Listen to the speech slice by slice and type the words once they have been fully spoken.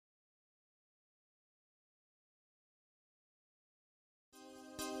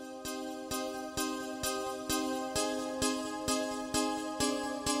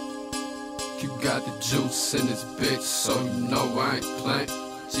You got the juice in this bitch, so you know I ain't playing.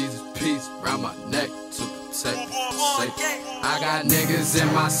 Jesus peace round my neck to protect me. I got niggas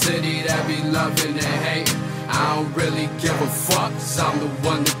in my city that be loving and hating. I don't really give a fuck, cause I'm the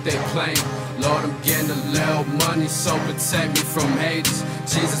one that they playing. Lord, I'm getting a little money, so protect me from haters.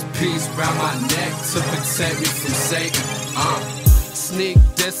 Jesus peace round my neck to protect me from Satan. Sneak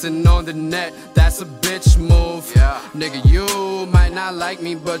dissing on the net, that's a bitch move. Nigga, you might not like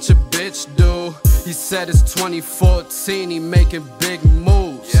me, but your bitch do. He said it's 2014, he making big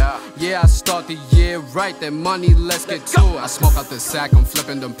moves. Yeah, I start the year right, that money, let's get to it. I smoke out the sack, I'm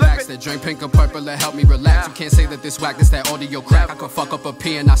flipping them packs. That drink pink and purple, that help me relax. You can't say that this whack, this that audio crack. I can fuck up a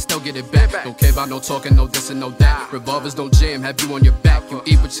P and I still get it back. Don't care about no talking, no this and no that. Revolvers don't jam, have you on your back. You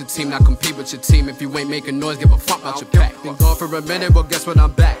eat with your team, not compete with your team. If you ain't making noise, give a fuck about your pack. Been gone for a minute, well guess what,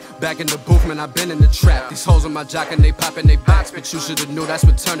 I'm back. Back in the booth, man, I've been in the trap. These hoes on my jock and they popping they backs. But you should've knew that's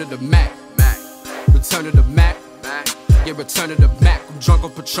return to the Mac. Return to the Mac. Yeah, return to the Mac. I'm drunk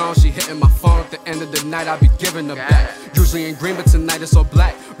on Patron, she hitting my phone. At the end of the night, I be giving her back. Usually in green, but tonight it's all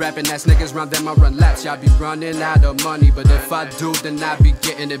black. Rapping ass niggas round them, I run laps. Y'all be running out of money, but if I do, then I be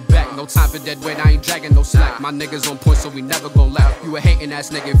getting it back. No time for dead weight, I ain't dragging no slack. My niggas on point, so we never gon' laugh. You a hating ass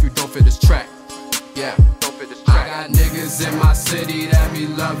nigga if you don't fit this track. Yeah, don't fit this track. I got niggas in my city that be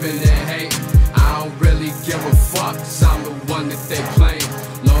loving and hating. I don't really give a fuck, cause I'm the one that they playing.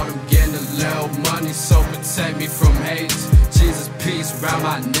 Lord, I'm getting a little money, so protect me from haters. Jesus peace round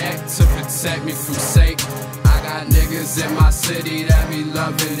my neck to protect me from Satan. I got niggas in my city that be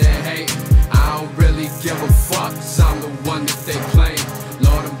loving and hating. I don't really give a fuck, cause I'm the one that they playing.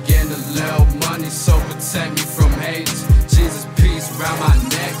 Lord, I'm getting a little money, so protect me from haters. Jesus peace round my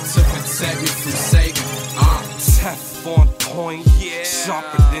neck to protect me from Satan. Teff on point,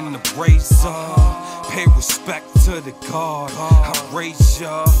 sharper than the razor. Pay respect to the God, I raise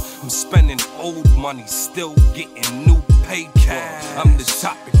ya. I'm spending old money, still getting new paper. I'm the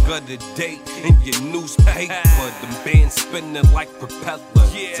topic of the day in your newspaper. Them bands spinning like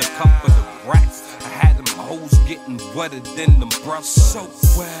propellers, a couple of racks. I had them hoes getting wetter than them brothers. So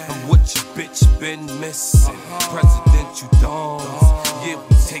and what your bitch been missing? Presidential dawns, yeah,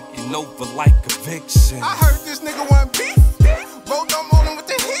 we taking over like eviction. I heard this nigga want beef. Rolled up on him with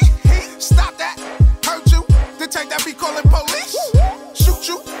the heat. Stop that. Heard you. Detective be calling police. Shoot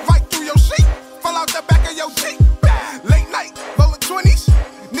you right through your sheet. Fall out the back of your Jeep. Late night, rolling 20s.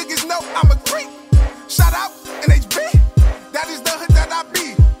 Niggas know I'm a creep. Shout out NHB. That is the hood that I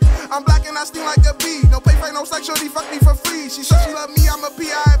be. I'm black and I steam like a bee. No pay for no sex, shorty fuck me for free. She said she love me, I'm a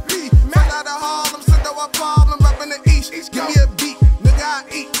PIP. Man out of Harlem, Cindo a problem up in the east. Give me a beat, nigga I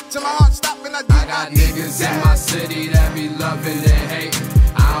eat. Till my heart stop and I got niggas in my city that be loving and hating.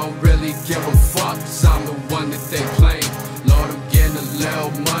 I don't really give a fuck, cause I'm the one that they playing. Lord, I'm getting a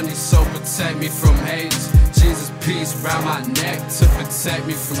little money, so protect me from haters. Jesus peace round my neck to protect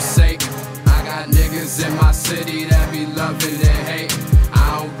me from Satan. I got niggas in my city that be loving and hating.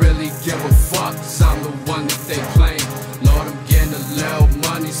 I don't really give a fuck, cause I'm the one that they playing. Lord, I'm getting a little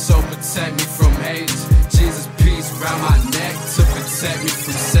money, so protect me from haters. Jesus peace round my neck to protect me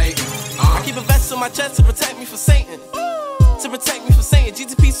from Satan. I keep a vest on my chest to protect me from Satan. To protect me from Satan.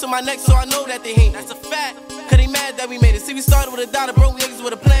 Jesus peace on my neck, so I know that they hate. That's a fact. Cause they mad that we made it. See, we started with a dollar, broke niggas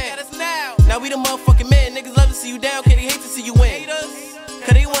with a plan. Now we the motherfucking man. Niggas love to see you down, cause they hate to see you win.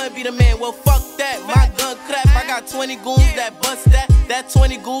 Cause they wanna be the man. Well, fuck that. My gun clap. I got 20 goons that bust that. That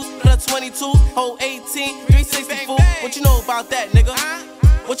 20 goons plus 22, whole 18, 360 fool. What you know about that, nigga?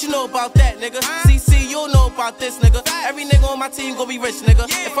 What you know about that, nigga? CC, you don't know about this, nigga. Every nigga on my team gon' be rich, nigga.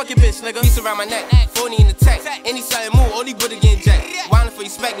 And fuck your bitch, nigga. Piece around my neck, 40 in the tank. Any sudden move, only Buddha getting jacked. Wildin' for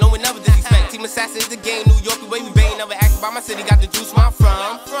respect, no one never disrespect. Team Assassin is the game, New York, the way we bang. Never acting by my city, got the juice where I'm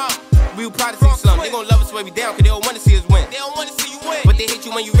from. We were proud to see you slum. They gon' love us where we down, cause they don't wanna see us win. They don't wanna see you win. But they hate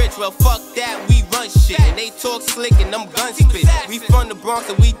you when you rich, well fuck that, we run shit. And they talk slick and them guns spit. We from the Bronx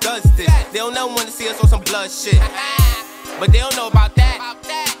and we does this. They don't never wanna see us on some blood shit. But they don't know about that.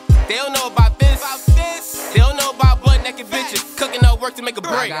 They don't know about this. They don't know about butt naked bitches cooking up work to make a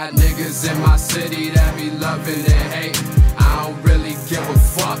break. I got niggas in my city that be loving and hating. I don't really give a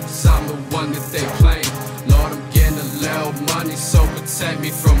fuck, cause I'm the one that they playing. Lord, I'm getting a little money, so protect me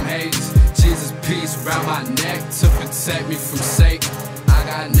from haters. Jesus peace round my neck to protect me from Satan. I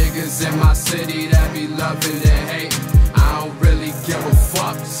got niggas in my city that be loving and hating. I don't really give a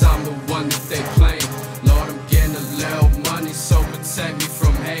fuck, cause I'm the one that they playing. Lord, I'm getting a little money, so protect me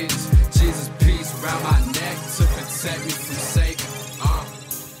from haters. Jesus peace round my neck to protect me from Satan.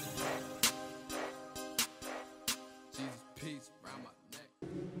 Jesus peace round my neck.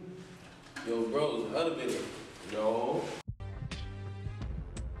 Yo, bro, the other video. Yo.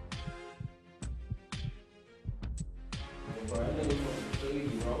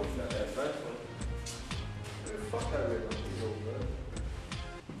 got that nice one. Man, fuck that red Cheeto, man.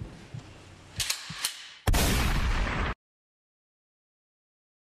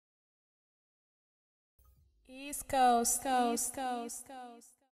 East Coast, Coast, Coast,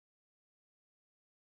 Coast.